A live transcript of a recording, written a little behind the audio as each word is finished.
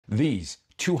These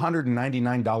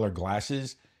 $299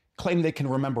 glasses claim they can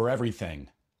remember everything,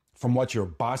 from what your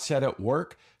boss said at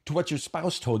work to what your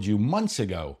spouse told you months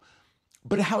ago.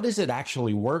 But how does it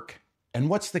actually work, and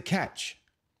what's the catch?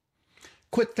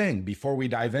 Quick thing before we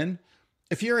dive in,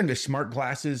 if you're into smart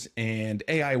glasses and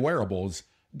AI wearables,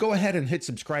 go ahead and hit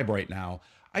subscribe right now.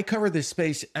 I cover this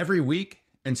space every week,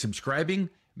 and subscribing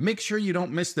makes sure you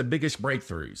don't miss the biggest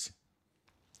breakthroughs.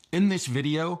 In this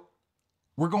video,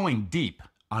 we're going deep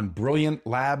on Brilliant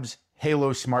Labs'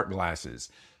 Halo smart glasses,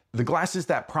 the glasses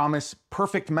that promise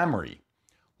perfect memory.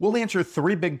 We'll answer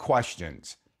three big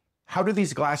questions. How do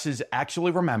these glasses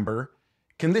actually remember?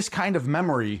 Can this kind of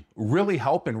memory really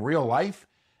help in real life?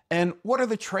 And what are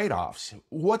the trade-offs?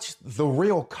 What's the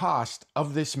real cost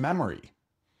of this memory?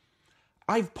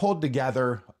 I've pulled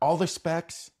together all the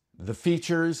specs, the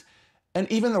features, and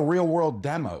even the real-world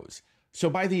demos. So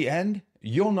by the end,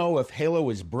 you'll know if Halo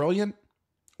is brilliant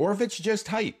or if it's just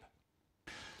hype.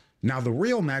 Now, the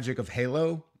real magic of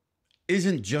Halo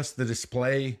isn't just the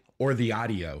display or the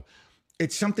audio.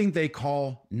 It's something they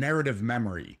call narrative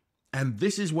memory. And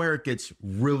this is where it gets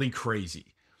really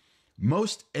crazy.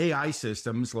 Most AI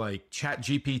systems like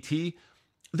ChatGPT,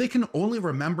 they can only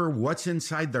remember what's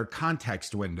inside their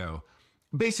context window.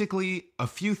 Basically, a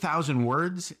few thousand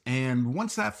words, and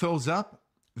once that fills up,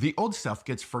 the old stuff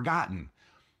gets forgotten.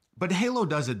 But Halo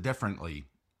does it differently.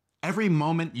 Every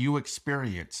moment you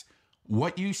experience,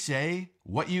 what you say,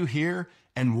 what you hear,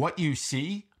 and what you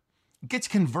see gets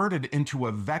converted into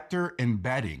a vector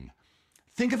embedding.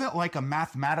 Think of it like a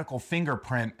mathematical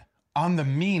fingerprint on the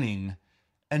meaning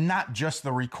and not just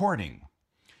the recording.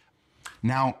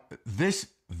 Now, this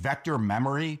vector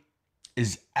memory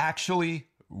is actually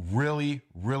really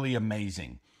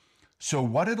amazing. So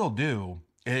what it'll do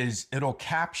is it'll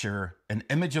capture an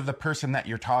image of the person that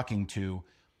you're talking to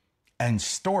and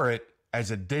store it as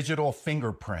a digital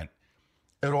fingerprint.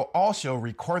 It'll also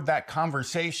record that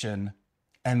conversation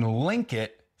and link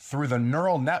it through the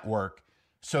neural network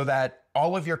so that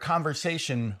all of your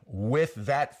conversation with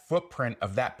that footprint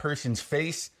of that person's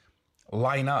face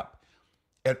line up.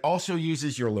 It also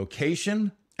uses your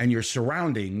location and your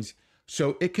surroundings,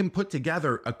 so it can put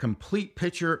together a complete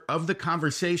picture of the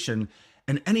conversation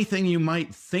and anything you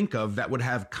might think of that would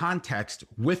have context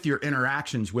with your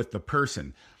interactions with the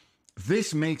person.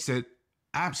 This makes it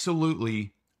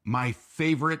absolutely my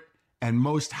favorite and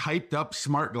most hyped up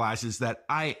smart glasses that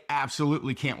I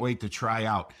absolutely can't wait to try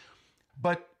out.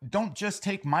 But don't just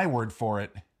take my word for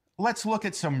it. Let's look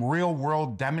at some real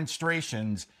world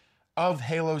demonstrations of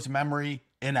Halo's memory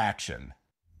in action.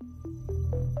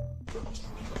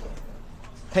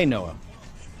 Hey, Noah.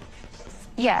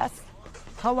 Yes.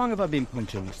 How long have I been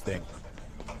punching this thing?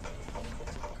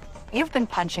 You've been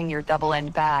punching your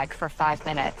double-end bag for 5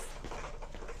 minutes.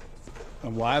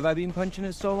 And why have I been punching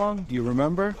it so long? Do you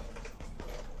remember?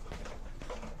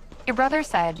 Your brother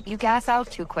said you gas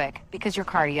out too quick because your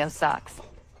cardio sucks.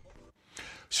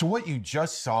 So what you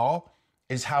just saw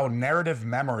is how narrative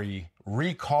memory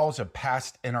recalls a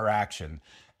past interaction.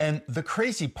 And the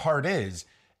crazy part is,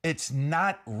 it's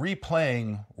not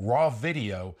replaying raw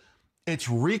video, it's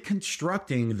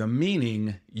reconstructing the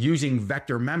meaning using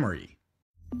vector memory.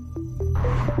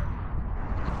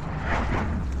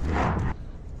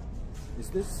 Is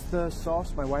this the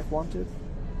sauce my wife wanted?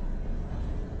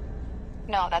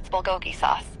 No, that's bulgogi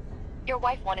sauce. Your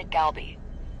wife wanted galbi.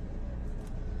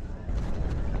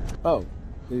 Oh,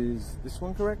 is this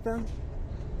one correct then?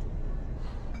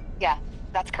 Yeah,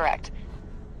 that's correct.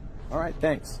 All right,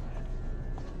 thanks.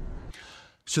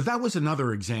 So that was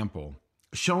another example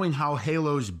showing how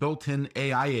Halo's built-in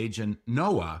AI agent,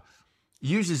 Noah,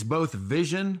 uses both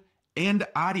vision and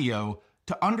audio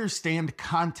to understand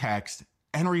context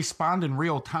and respond in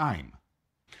real time.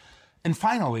 And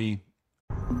finally,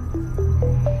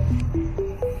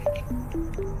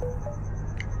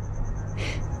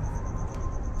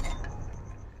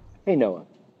 Hey, Noah.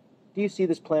 Do you see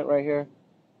this plant right here?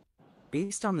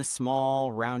 Based on the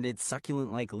small, rounded,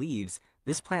 succulent-like leaves,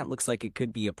 this plant looks like it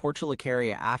could be a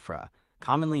Portulacaria afra,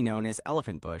 commonly known as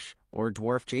elephant bush or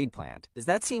dwarf jade plant. Does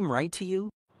that seem right to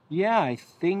you? Yeah, I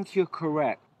think you're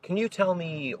correct. Can you tell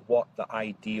me what the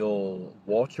ideal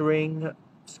watering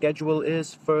schedule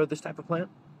is for this type of plant?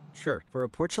 Sure. For a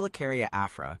Portulacaria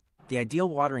afra, the ideal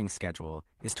watering schedule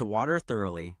is to water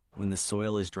thoroughly when the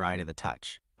soil is dry to the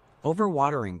touch.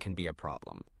 Overwatering can be a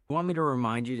problem. You want me to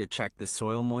remind you to check the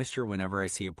soil moisture whenever I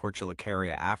see a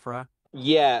Portulacaria afra?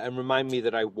 Yeah, and remind me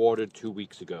that I watered 2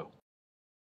 weeks ago.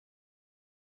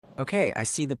 Okay, I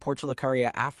see the Portulacaria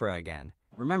afra again.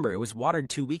 Remember, it was watered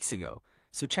 2 weeks ago,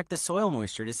 so check the soil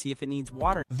moisture to see if it needs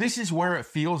water. this is where it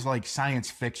feels like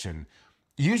science fiction.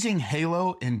 using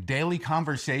Halo in daily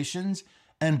conversations,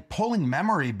 and pulling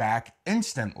memory back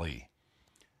instantly.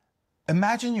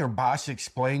 Imagine your boss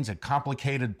explains a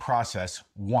complicated process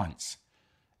once,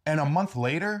 and a month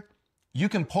later, you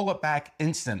can pull it back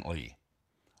instantly.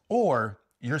 Or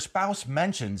your spouse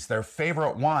mentions their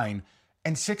favorite wine,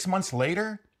 and 6 months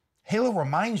later, Halo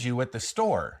reminds you at the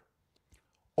store.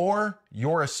 Or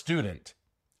you're a student,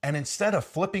 and instead of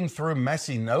flipping through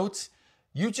messy notes,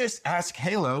 you just ask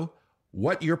Halo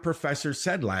what your professor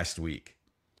said last week.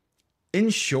 In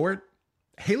short,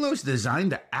 Halo's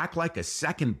designed to act like a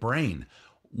second brain,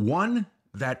 one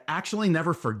that actually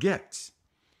never forgets.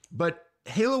 But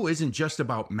Halo isn't just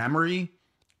about memory,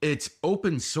 it's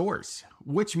open source,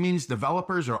 which means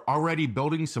developers are already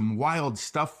building some wild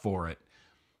stuff for it.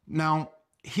 Now,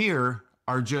 here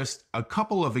are just a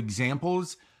couple of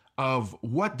examples of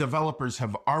what developers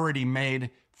have already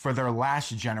made for their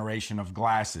last generation of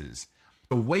glasses.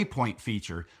 The waypoint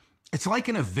feature, it's like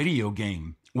in a video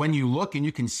game. When you look and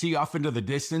you can see off into the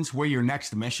distance where your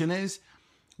next mission is,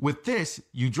 with this,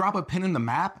 you drop a pin in the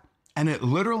map and it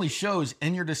literally shows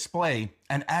in your display.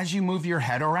 And as you move your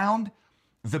head around,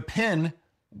 the pin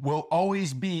will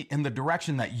always be in the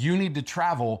direction that you need to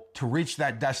travel to reach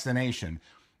that destination.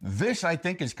 This, I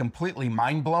think, is completely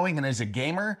mind-blowing. And as a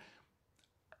gamer,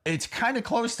 it's kind of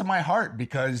close to my heart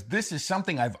because this is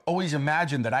something I've always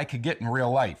imagined that I could get in real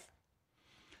life.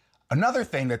 Another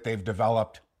thing that they've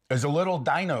developed is a little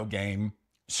Dino game.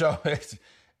 So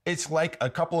it's like a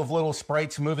couple of little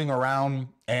sprites moving around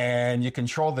and you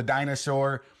control the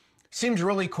dinosaur. Seems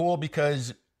really cool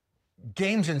because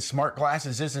games in smart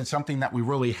glasses isn't something that we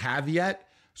really have yet.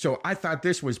 So I thought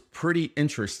this was pretty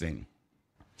interesting.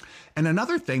 And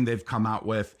another thing they've come out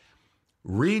with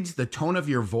reads the tone of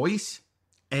your voice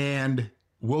and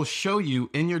will show you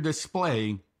in your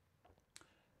display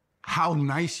how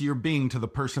nice you're being to the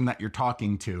person that you're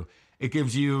talking to. It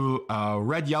gives you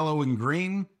red, yellow, and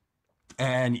green.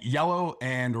 And yellow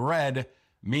and red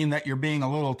mean that you're being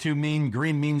a little too mean.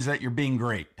 Green means that you're being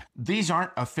great. These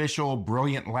aren't official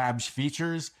Brilliant Labs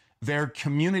features. They're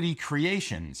community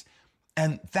creations.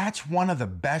 And that's one of the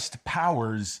best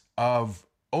powers of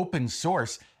open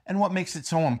source and what makes it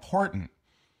so important.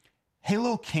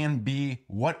 Halo can be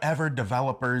whatever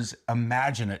developers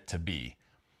imagine it to be.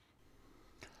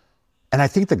 And I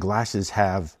think the glasses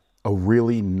have a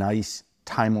really nice,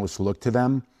 timeless look to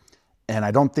them. And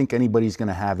I don't think anybody's going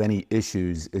to have any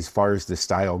issues as far as the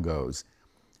style goes.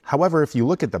 However, if you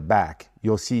look at the back,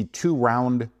 you'll see two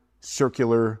round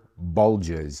circular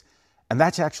bulges. And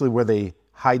that's actually where they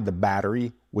hide the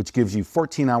battery, which gives you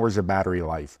 14 hours of battery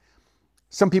life.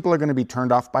 Some people are going to be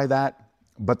turned off by that,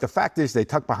 but the fact is they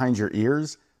tuck behind your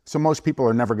ears, so most people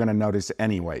are never going to notice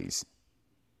anyways.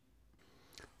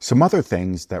 Some other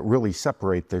things that really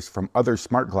separate this from other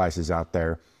smart glasses out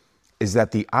there is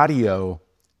that the audio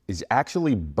is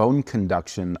actually bone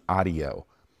conduction audio.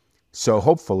 So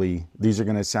hopefully these are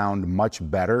going to sound much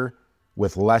better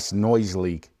with less noise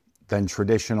leak than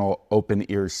traditional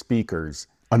open ear speakers.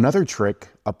 Another trick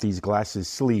up these glasses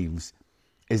sleeves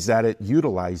is that it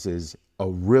utilizes a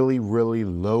really, really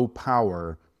low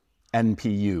power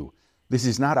NPU. This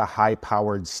is not a high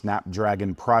powered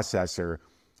Snapdragon processor,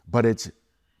 but it's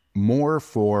more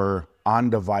for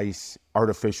on-device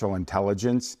artificial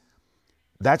intelligence.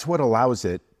 That's what allows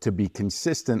it to be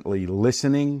consistently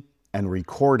listening and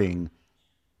recording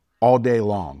all day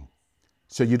long.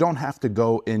 So you don't have to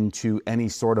go into any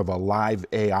sort of a live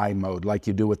AI mode like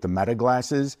you do with the Meta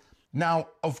glasses. Now,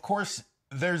 of course,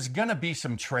 there's gonna be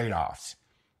some trade-offs.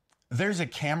 There's a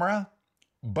camera,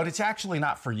 but it's actually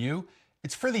not for you.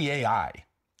 It's for the AI.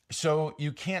 So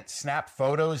you can't snap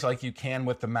photos like you can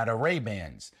with the Meta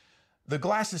Ray-Bans. The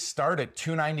glasses start at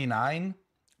 $299,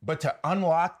 but to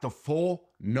unlock the full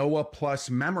Noah Plus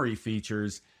memory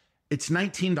features, it's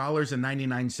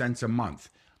 $19.99 a month.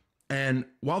 And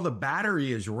while the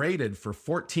battery is rated for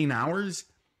 14 hours,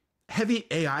 heavy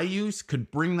AI use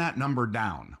could bring that number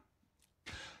down.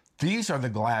 These are the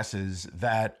glasses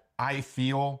that I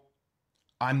feel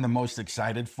I'm the most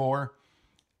excited for.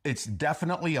 It's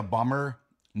definitely a bummer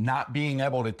not being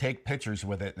able to take pictures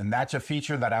with it, and that's a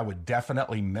feature that I would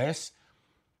definitely miss.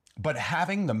 But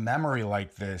having the memory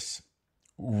like this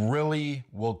really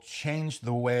will change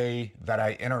the way that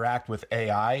I interact with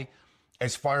AI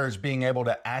as far as being able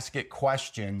to ask it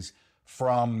questions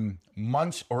from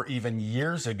months or even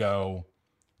years ago.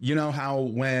 You know how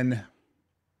when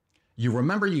you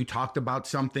remember you talked about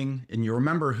something and you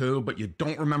remember who, but you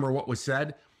don't remember what was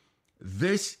said?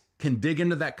 This can dig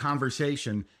into that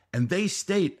conversation, and they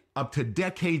state up to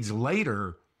decades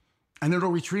later, and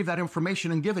it'll retrieve that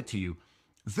information and give it to you.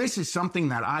 This is something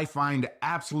that I find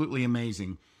absolutely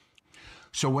amazing.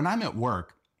 So when I'm at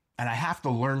work and I have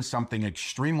to learn something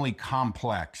extremely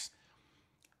complex,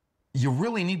 you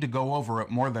really need to go over it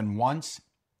more than once.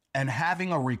 And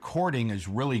having a recording is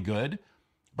really good,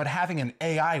 but having an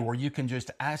AI where you can just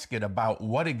ask it about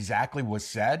what exactly was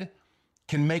said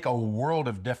can make a world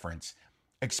of difference,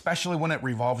 especially when it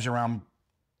revolves around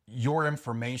your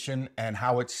information and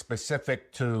how it's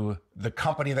specific to the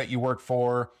company that you work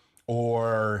for,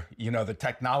 or, the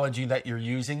technology that you're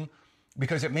using,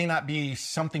 because it may not be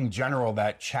something general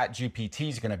that ChatGPT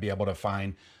is going to be able to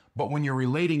find. But when you're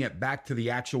relating it back to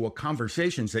the actual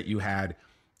conversations that you had,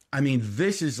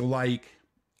 this is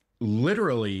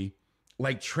literally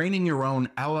like training your own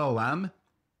LLM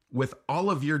with all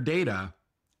of your data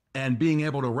and being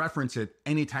able to reference it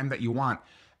anytime that you want.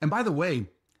 And by the way,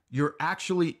 you're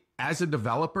actually, as a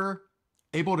developer,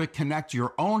 able to connect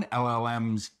your own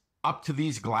LLMs up to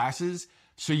these glasses,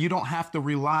 so you don't have to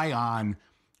rely on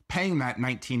paying that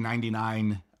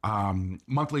 $19.99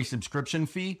 monthly subscription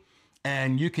fee.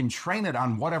 And you can train it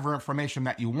on whatever information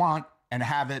that you want and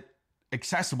have it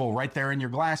accessible right there in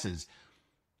your glasses.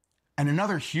 And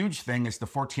another huge thing is the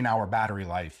 14-hour battery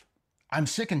life. I'm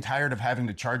sick and tired of having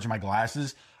to charge my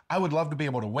glasses. I would love to be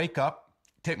able to wake up,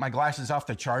 take my glasses off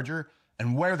the charger,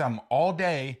 and wear them all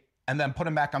day, and then put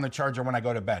them back on the charger when I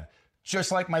go to bed.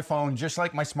 Just like my phone, just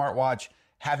like my smartwatch,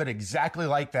 have it exactly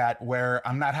like that, where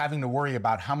I'm not having to worry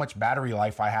about how much battery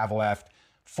life I have left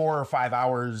 4 or 5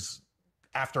 hours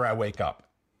after I wake up.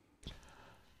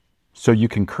 So you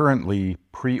can currently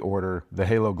pre-order the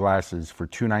Halo glasses for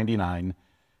 $299,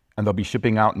 and they'll be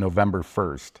shipping out November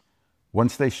 1st.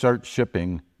 Once they start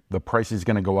shipping, the price is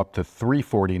going to go up to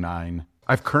 $349.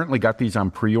 I've currently got these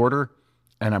on pre-order,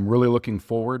 and I'm really looking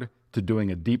forward to doing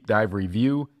a deep dive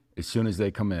review as soon as they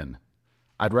come in.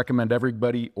 I'd recommend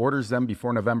everybody orders them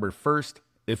before November 1st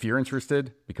if you're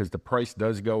interested, because the price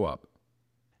does go up.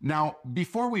 Now,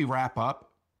 before we wrap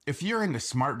up, if you're into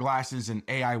smart glasses and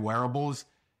AI wearables,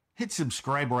 hit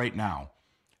subscribe right now.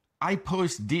 I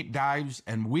post deep dives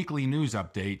and weekly news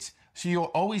updates, so you'll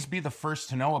always be the first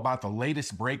to know about the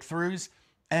latest breakthroughs.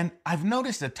 And I've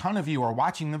noticed a ton of you are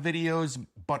watching the videos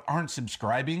but aren't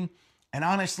subscribing. And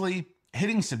honestly,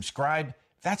 hitting subscribe,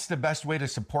 that's the best way to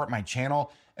support my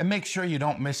channel and make sure you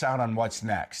don't miss out on what's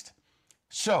next.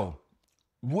 So,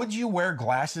 would you wear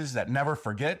glasses that never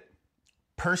forget?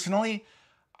 Personally,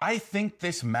 I think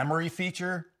this memory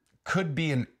feature could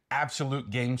be an absolute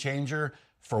game changer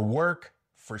for work,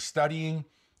 for studying,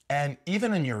 and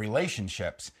even in your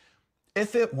relationships,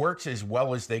 if it works as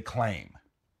well as they claim.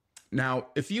 Now,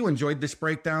 if you enjoyed this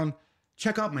breakdown,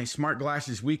 check out my Smart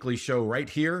Glasses Weekly show right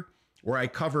here, where I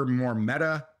cover more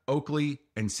Meta, Oakley,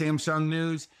 and Samsung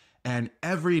news and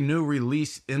every new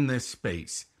release in this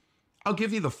space. I'll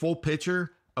give you the full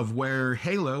picture of where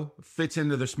Halo fits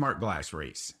into the smart glass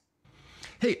race.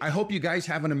 Hey, I hope you guys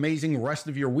have an amazing rest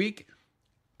of your week.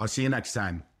 I'll see you next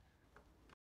time.